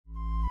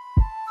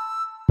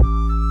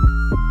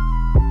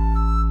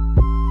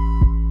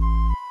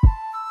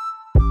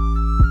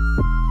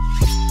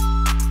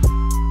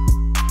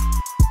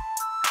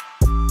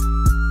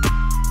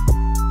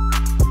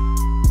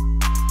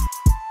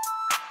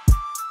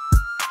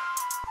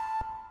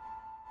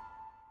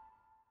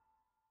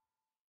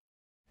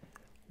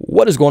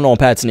What is going on,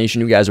 Pats Nation?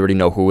 You guys already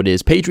know who it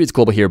is. Patriots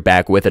Global here,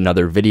 back with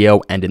another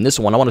video, and in this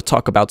one I want to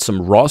talk about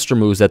some roster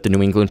moves that the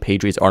New England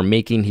Patriots are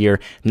making here,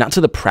 not to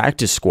the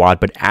practice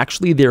squad, but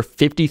actually their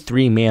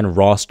 53-man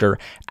roster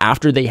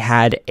after they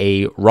had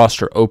a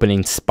roster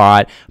opening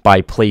spot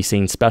by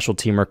placing special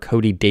teamer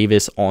Cody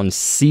Davis on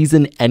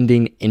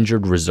season-ending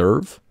injured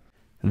reserve.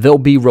 They'll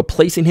be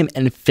replacing him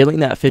and filling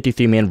that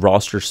 53-man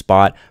roster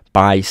spot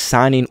by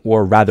signing,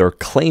 or rather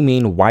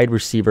claiming, wide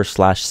receiver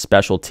slash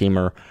special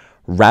teamer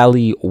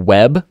Raleigh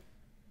Webb.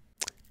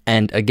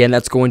 And again,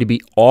 that's going to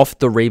be off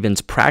the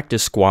Ravens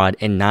practice squad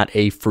and not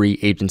a free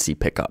agency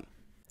pickup.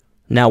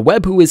 Now,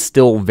 Webb, who is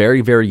still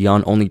very, very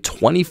young, only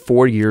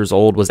 24 years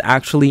old, was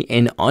actually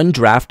an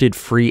undrafted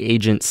free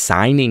agent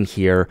signing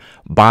here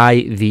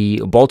by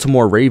the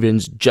Baltimore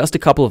Ravens just a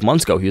couple of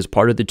months ago. He was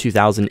part of the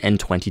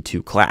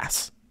 2022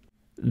 class.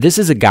 This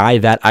is a guy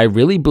that I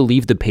really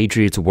believe the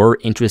Patriots were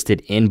interested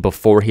in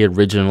before he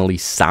originally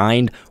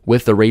signed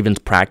with the Ravens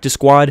practice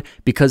squad,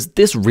 because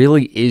this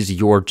really is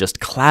your just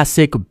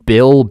classic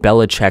Bill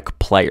Belichick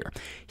player.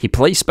 He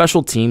plays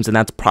special teams, and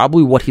that's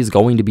probably what he's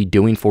going to be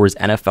doing for his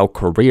NFL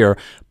career,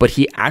 but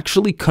he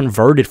actually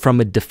converted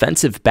from a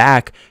defensive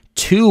back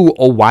to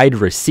a wide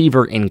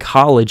receiver in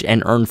college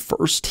and earned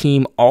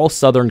first-team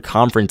All-Southern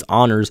Conference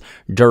honors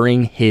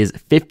during his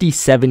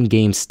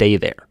 57-game stay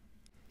there.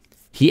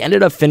 He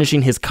ended up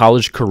finishing his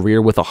college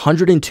career with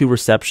 102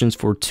 receptions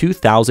for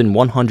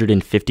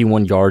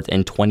 2,151 yards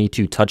and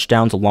 22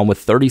 touchdowns, along with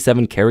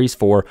 37 carries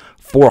for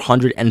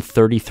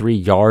 433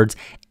 yards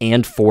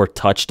and 4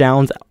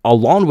 touchdowns.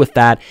 Along with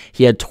that,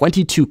 he had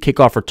 22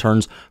 kickoff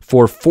returns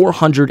for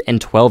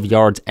 412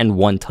 yards and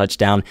 1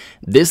 touchdown.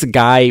 This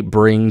guy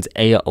brings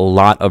a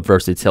lot of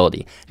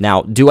versatility.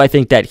 Now, do I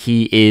think that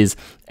he is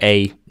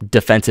a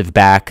defensive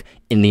back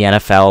in the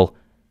NFL?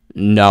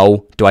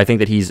 No. Do I think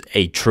that he's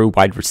a true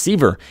wide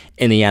receiver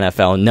in the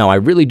NFL? No, I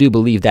really do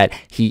believe that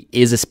he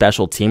is a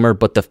special teamer,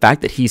 but the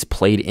fact that he's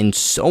played in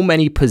so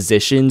many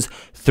positions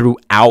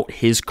throughout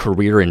his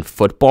career in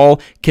football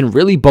can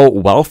really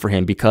bode well for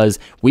him, because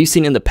we've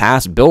seen in the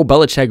past Bill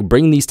Belichick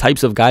bring these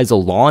types of guys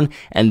along,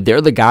 and they're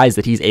the guys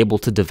that he's able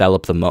to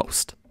develop the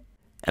most.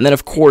 And then,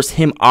 of course,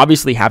 him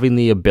obviously having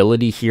the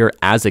ability here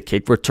as a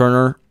kick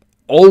returner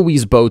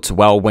always bodes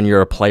well when you're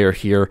a player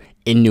here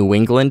in New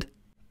England.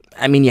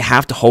 I mean, you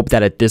have to hope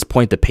that at this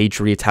point the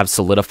Patriots have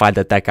solidified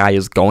that that guy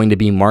is going to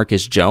be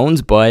Marcus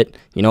Jones, but,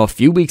 you know, a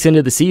few weeks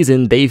into the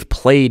season, they've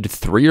played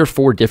 3 or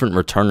 4 different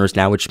returners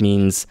now, which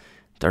means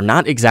they're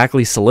not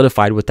exactly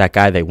solidified with that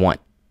guy they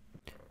want.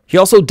 He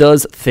also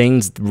does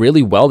things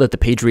really well that the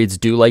Patriots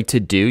do like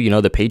to do. You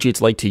know, the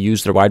Patriots like to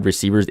use their wide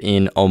receivers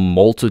in a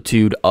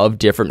multitude of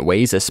different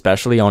ways,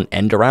 especially on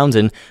end arounds.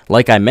 And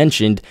like I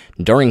mentioned,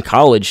 during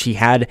college, he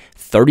had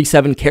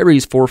 37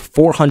 carries for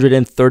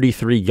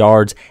 433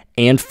 yards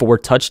and 4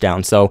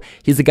 touchdowns. So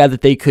he's a guy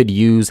that they could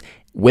use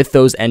with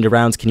those end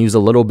arounds, can use a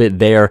little bit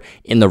there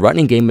in the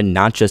running game and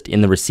not just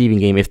in the receiving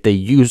game if they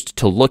used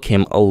to look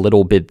him a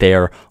little bit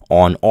there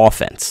on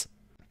offense.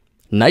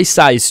 Nice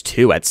size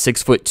too, at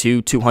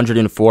 6'2",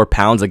 204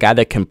 pounds, a guy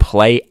that can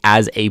play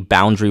as a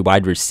boundary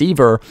wide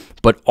receiver,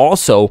 but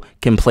also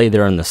can play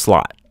there in the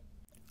slot.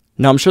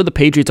 Now, I'm sure the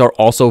Patriots are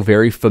also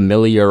very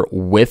familiar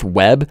with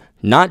Webb,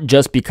 not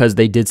just because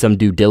they did some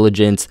due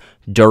diligence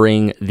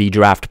during the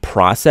draft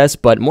process,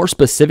 but more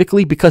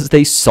specifically because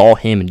they saw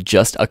him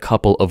just a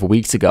couple of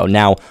weeks ago.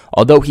 Now,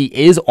 although he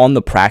is on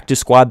the practice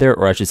squad there,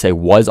 or I should say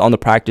was on the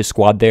practice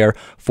squad there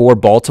for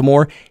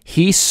Baltimore,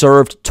 he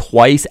served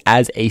twice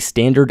as a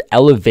standard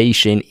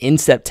elevation in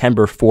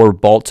September for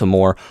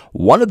Baltimore.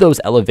 One of those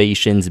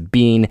elevations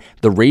being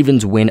the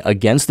Ravens win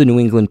against the New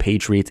England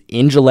Patriots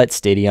in Gillette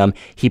Stadium.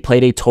 He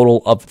played a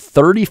total of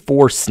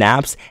 34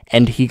 snaps,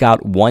 and he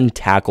got 1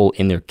 tackle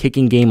in their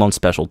kicking game on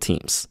special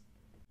teams.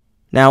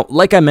 Now,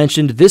 like I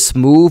mentioned, this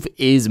move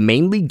is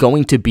mainly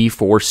going to be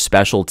for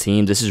special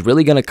teams. This is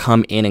really going to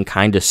come in and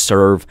kind of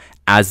serve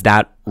as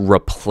that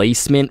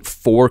replacement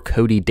for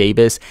Cody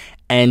Davis.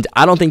 And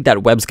I don't think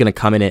that Webb's going to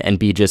come in and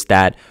be just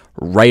that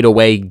right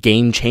away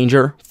game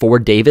changer for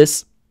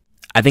Davis.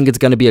 I think it's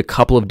going to be a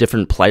couple of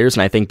different players,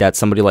 and I think that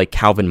somebody like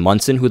Calvin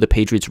Munson, who the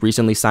Patriots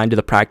recently signed to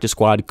the practice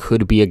squad,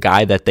 could be a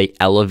guy that they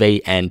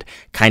elevate and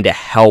kind of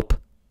help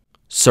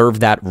serve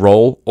that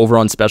role over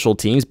on special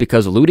teams,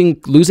 because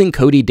losing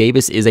Cody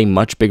Davis is a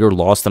much bigger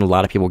loss than a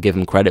lot of people give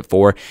him credit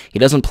for. He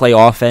doesn't play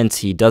offense,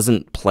 he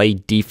doesn't play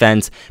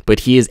defense,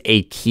 but he is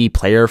a key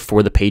player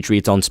for the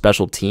Patriots on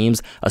special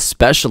teams,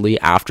 especially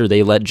after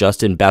they let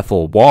Justin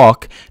Bethel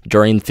walk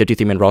during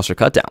 53-man roster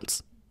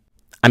cutdowns.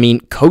 I mean,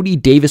 Cody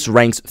Davis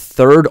ranks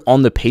 3rd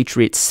on the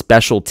Patriots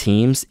special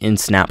teams in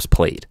snaps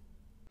played.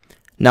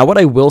 Now, what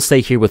I will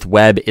say here with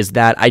Webb is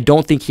that I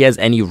don't think he has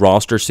any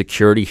roster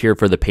security here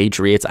for the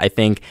Patriots. I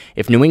think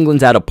if New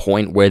England's at a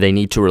point where they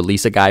need to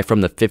release a guy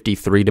from the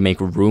 53 to make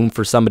room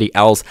for somebody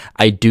else,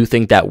 I do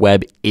think that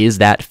Webb is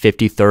that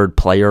 53rd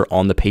player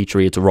on the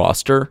Patriots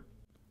roster.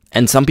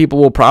 And some people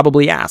will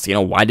probably ask,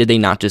 why did they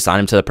not just sign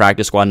him to the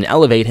practice squad and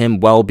elevate him?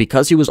 Well,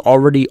 because he was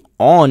already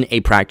on a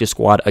practice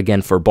squad,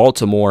 again, for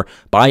Baltimore.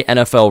 By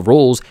NFL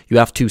rules, you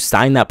have to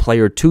sign that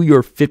player to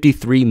your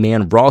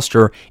 53-man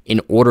roster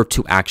in order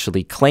to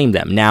actually claim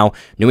them. Now,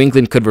 New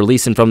England could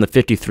release him from the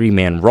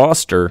 53-man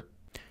roster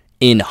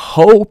in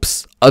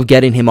hopes of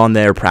getting him on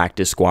their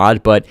practice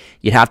squad, but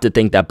you'd have to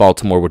think that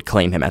Baltimore would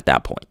claim him at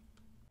that point.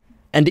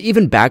 And to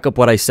even back up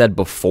what I said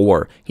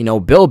before,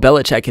 Bill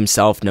Belichick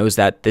himself knows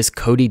that this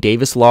Cody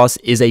Davis loss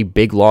is a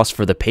big loss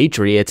for the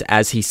Patriots,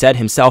 as he said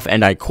himself,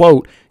 and I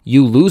quote,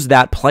 "You lose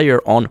that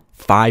player on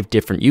 5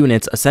 different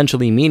units,"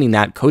 essentially meaning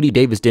that Cody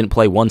Davis didn't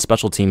play one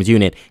special teams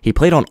unit, he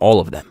played on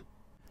all of them.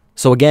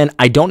 So again,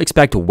 I don't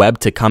expect Webb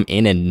to come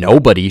in, and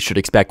nobody should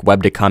expect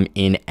Webb to come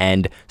in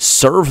and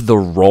serve the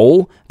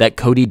role that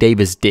Cody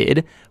Davis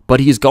did, but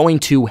he's going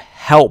to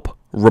help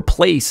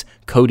replace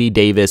Cody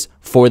Davis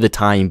for the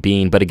time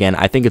being. But again,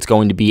 I think it's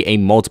going to be a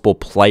multiple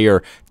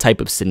player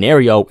type of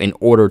scenario in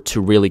order to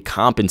really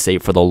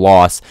compensate for the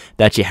loss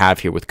that you have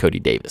here with Cody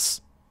Davis.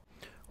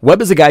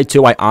 Webb is a guy,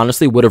 too, I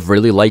honestly would have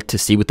really liked to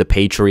see with the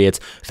Patriots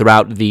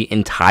throughout the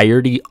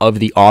entirety of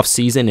the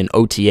offseason and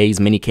OTAs,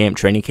 minicamp,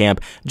 training camp,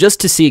 just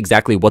to see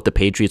exactly what the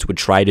Patriots would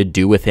try to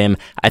do with him.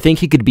 I think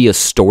he could be a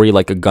story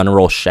like a Gunnar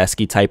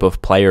Olszewski type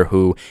of player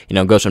who,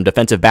 goes from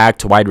defensive back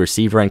to wide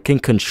receiver and can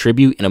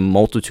contribute in a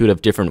multitude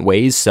of different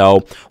ways.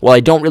 So, while I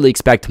don't really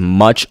expect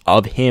much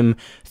of him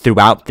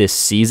throughout this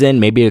season,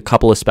 maybe a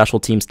couple of special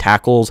teams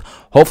tackles,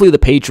 hopefully the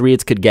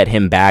Patriots could get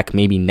him back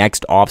maybe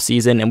next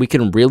offseason, and we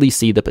can really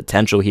see the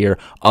potential here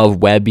of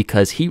Webb,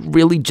 because he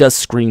really just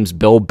screams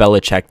Bill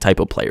Belichick type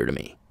of player to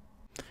me.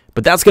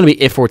 But that's going to be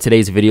it for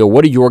today's video.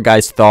 What are your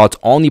guys' thoughts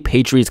on the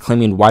Patriots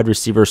claiming wide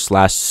receiver /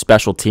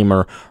 special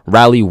teamer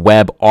Raleigh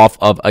Webb off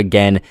of,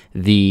 again,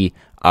 the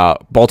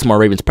Baltimore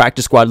Ravens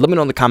practice squad? Let me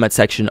know in the comment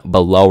section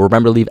below.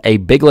 Remember to leave a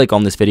big like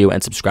on this video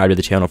and subscribe to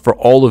the channel for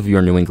all of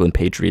your New England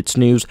Patriots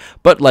news.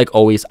 But like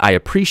always, I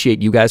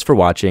appreciate you guys for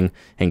watching,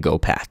 and go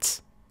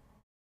Pats.